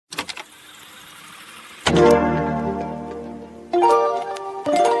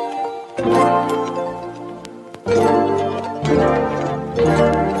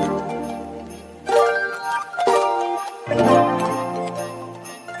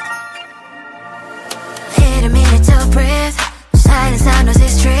when it's on those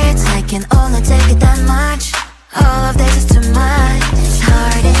streets, I can only take it that much. All of this is too much. It's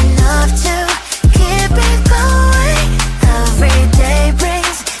hard enough to keep it going. Every day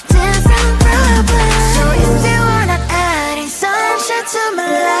brings different problems. So if you wanna adding sunshine to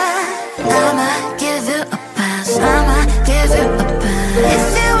my life, I'ma give you a pass, I'ma give you a pass. If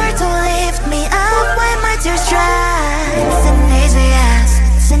you were to lift me up when my tears dry, it's an easy yes,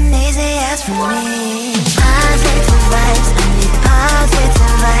 it's an easy yes for me. Positive vibes, I need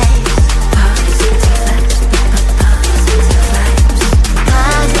positive vibes. Positive vibes, positive vibes.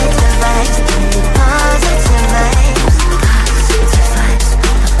 Positive vibes, I need positive vibes. Positive vibes,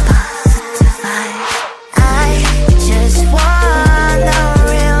 positive vibes. I just wanna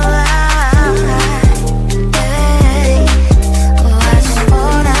realize, hey, oh, I just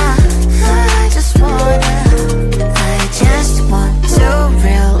wanna to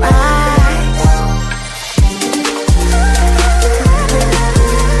realize.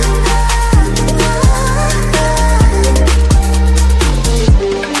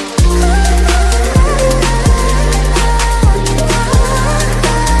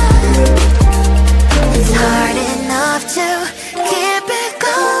 It's hard enough to keep it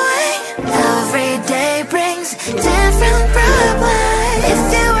going. Every day brings different problems. If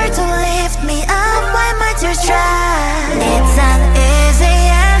you were to lift me up when my tears dry, it's an easy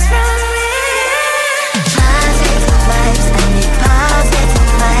yes from me. Positive vibes, I need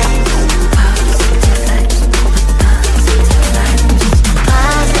positive vibes. Positive vibes, positive vibes.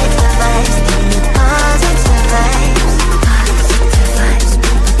 Positive vibes, I need positive vibes. Positive vibes, positive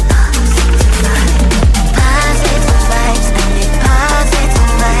vibes. Positive vibes, I need positive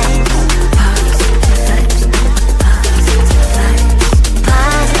vibes. Positive vibes, positive vibes.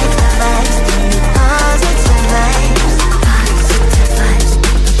 Positive vibes, I need positive vibes.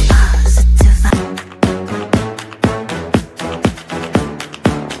 Positive vibes, positive vibes.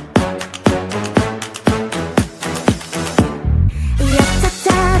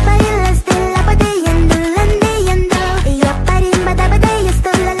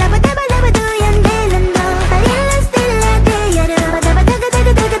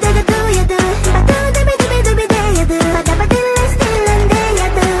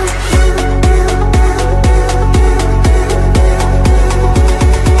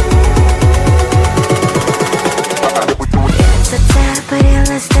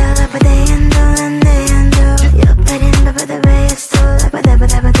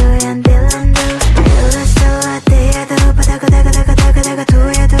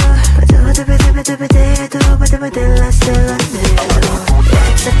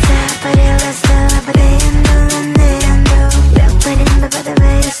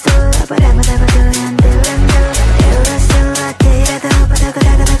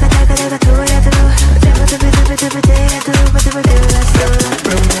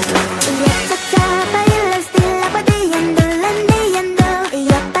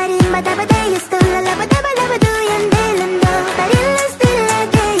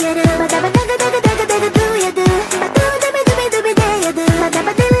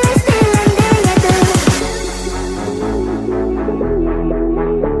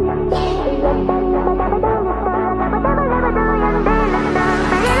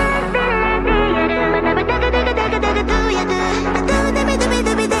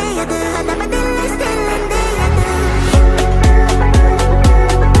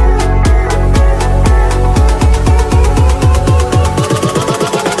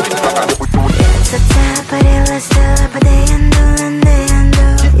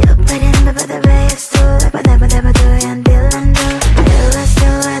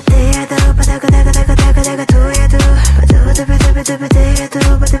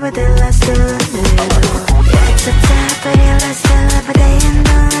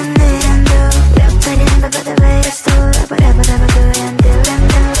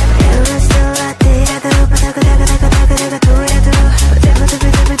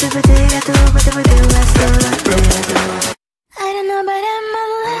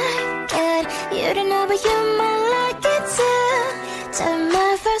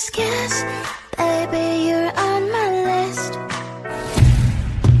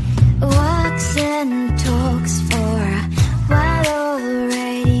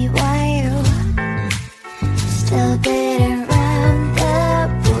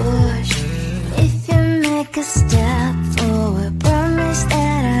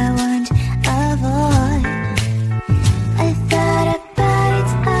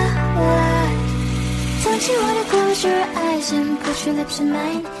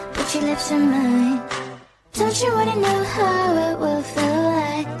 Don't you wanna know how it will feel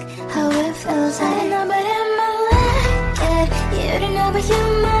like, how it feels? I don't know, but I'm like it. You don't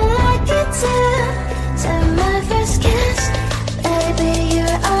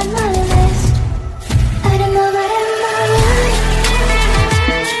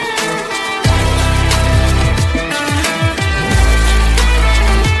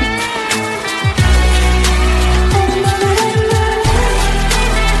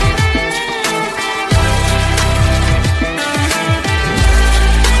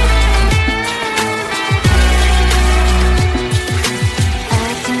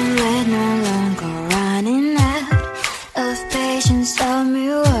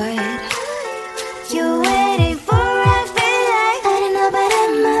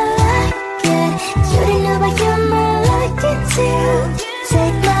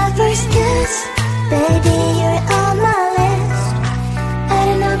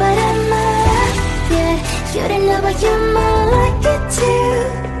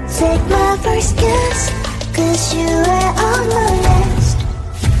first kiss, 'cause you were on my list.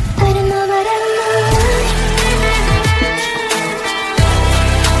 I don't know but I know why.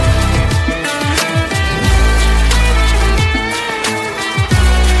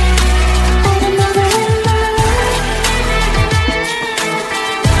 I don't know but I know why.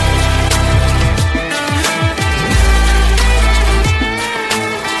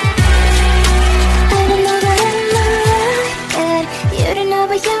 I don't know but I know why. And you don't know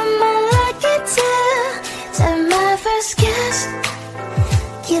but you're my lucky too. To my first kiss,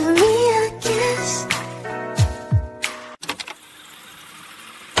 give me a kiss.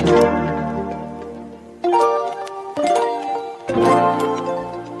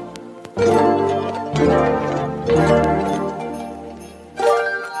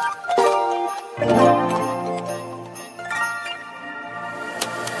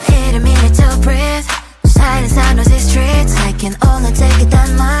 Need a minute to breathe. Silence, I know these streets. I can only take it that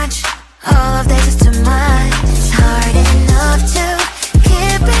much. All of this is too much. It's hard enough to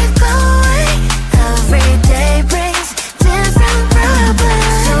keep it going. Every day brings different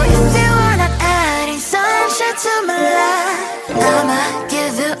problems. So if you wanna adding sunshine to my life, I'ma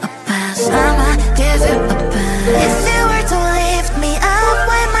give you a pass. I'ma give you a pass. If you were to lift me up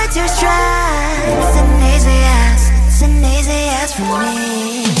when my tears dry, it's an easy yes. It's an easy yes for me.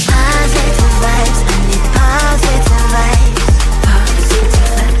 Positive vibes, I need positive vibes. Positive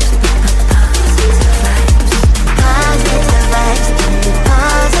vibes, positive vibes. Positive vibes, I need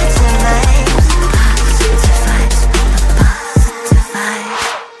positive vibes. Positive vibes, positive vibes.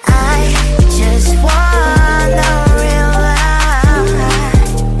 I just wanna realize,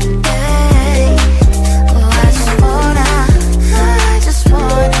 hey, oh, I just wanna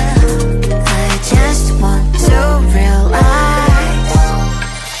to realize.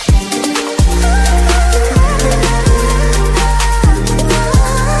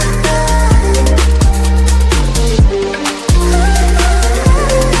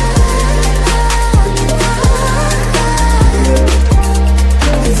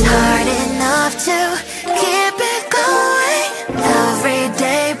 It's hard enough to keep it going. Every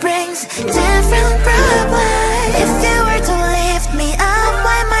day brings different problems. If you were to lift me up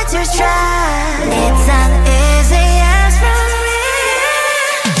when my tears dry, it's an easy yes from me.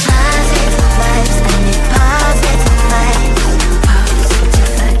 Positive vibes, I need positive vibes.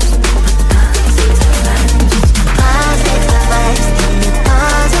 Positive vibes, positive vibes. Positive vibes, I need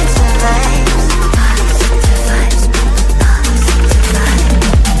positive vibes. Positive vibes, positive vibes.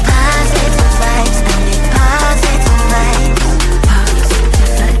 Positive vibes, I need positive vibes.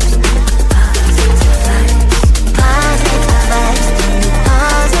 Positive vibes, positive vibes.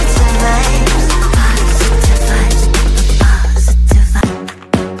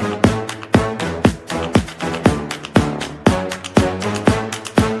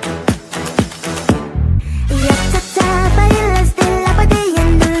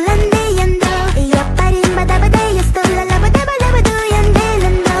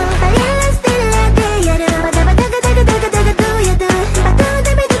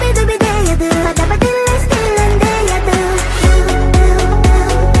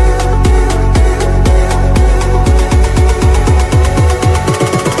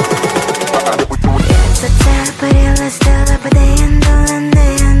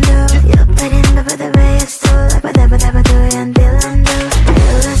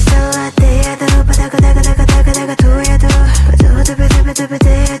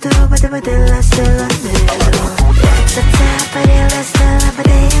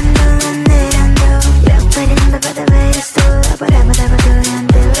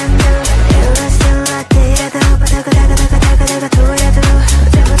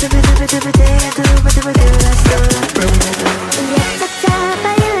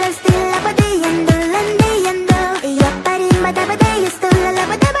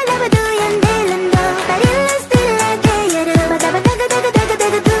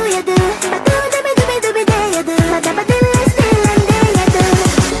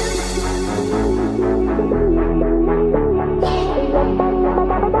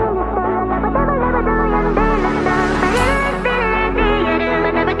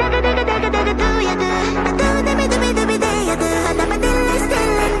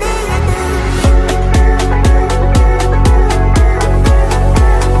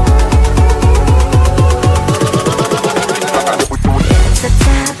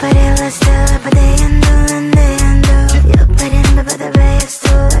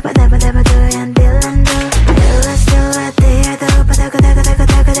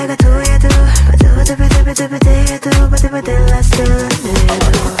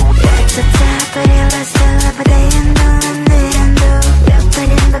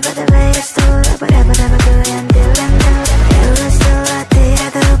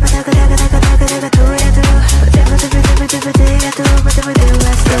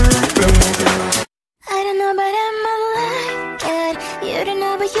 don't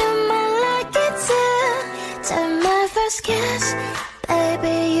know, but you might like it too. Time my first kiss,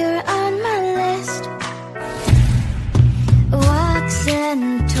 baby, you're on my list. Walks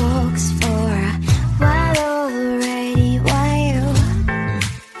and talks for a while already. Why you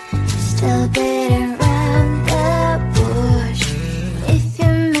still beating around the bush? If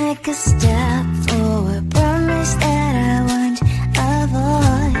you make a step forward, promise that I won't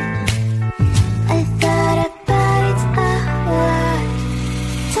avoid. I thought about it a lot.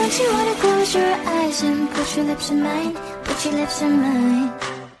 Don't you wanna close your eyes and put your lips in mine? Put your lips in mine.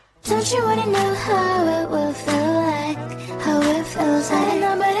 Don't you wanna know how it will feel like? How it feels like? I don't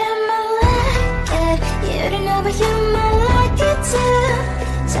know, but I might like it. You don't know, but you might like it too.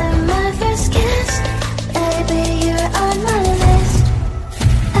 Time my first kiss, baby, you're on my list.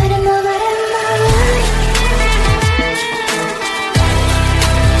 I don't know, but I might like it.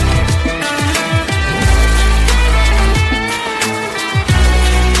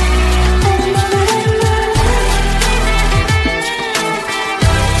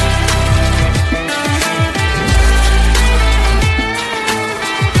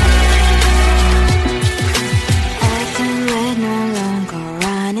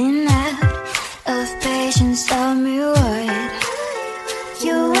 Tell me what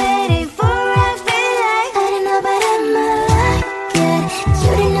you're waiting for. I feel like I don't know, but I might like it.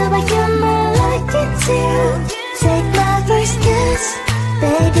 You don't know, but you might like it too. Take my first kiss,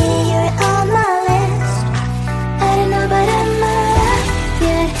 baby, you're on my list. I don't know, but I might like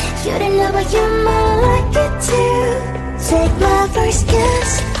it. You don't know, but you might like it too. Take my first kiss,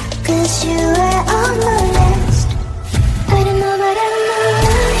 'cause you are on my list. I don't know, but I might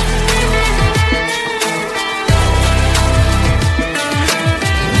like it.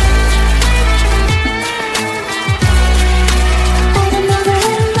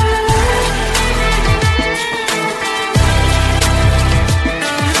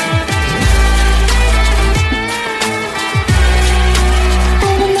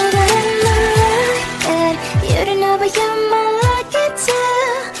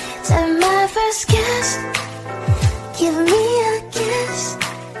 Give me a kiss.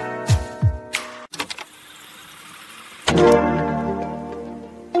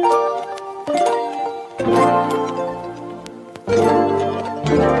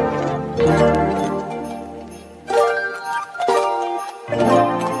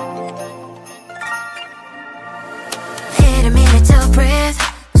 Need a minute to breathe.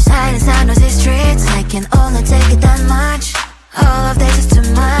 Silence, I know these streets. I can only take it that much. All of this is too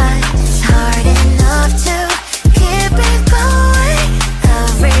much. It's hard enough to keep it going.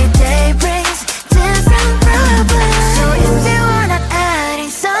 Every day brings different problems. So if you wanna add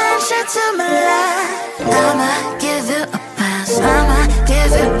in sunshine to my life, I'ma give you a pass. I'ma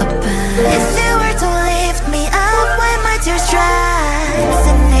give you a pass. If you were to lift me up when my tears dry, it's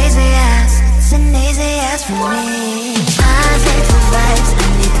an easy yes, it's an easy yes for me. Positive vibes, I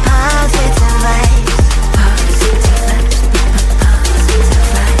need positive vibes. Positive vibes, positive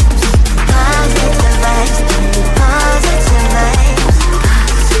vibes. Positive vibes, I need positive vibes.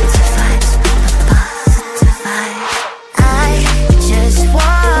 Positive vibes, positive vibes. I just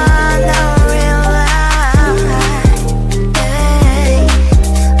wanna realize, hey,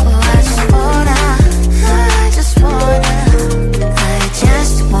 oh, I just wanna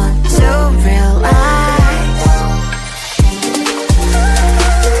realize.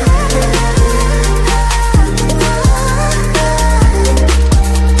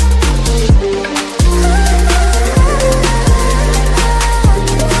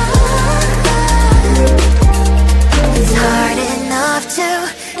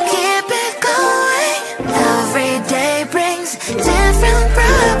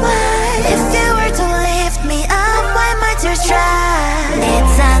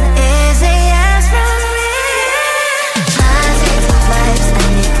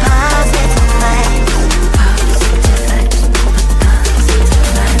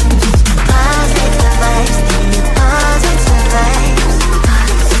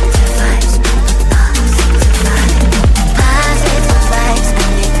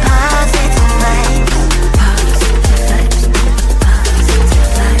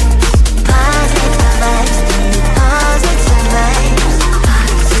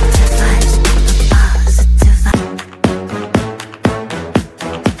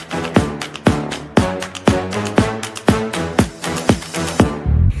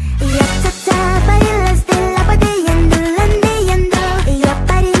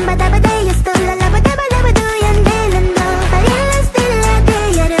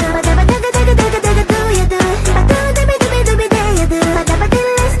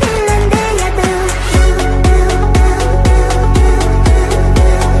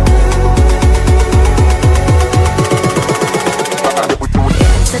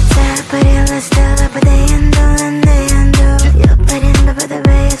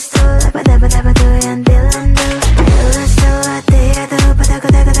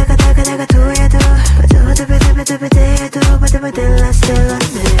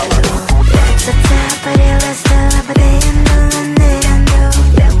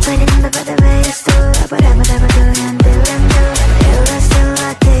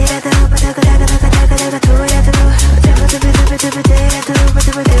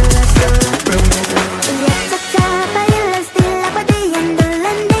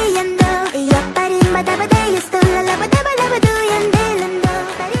 every day is the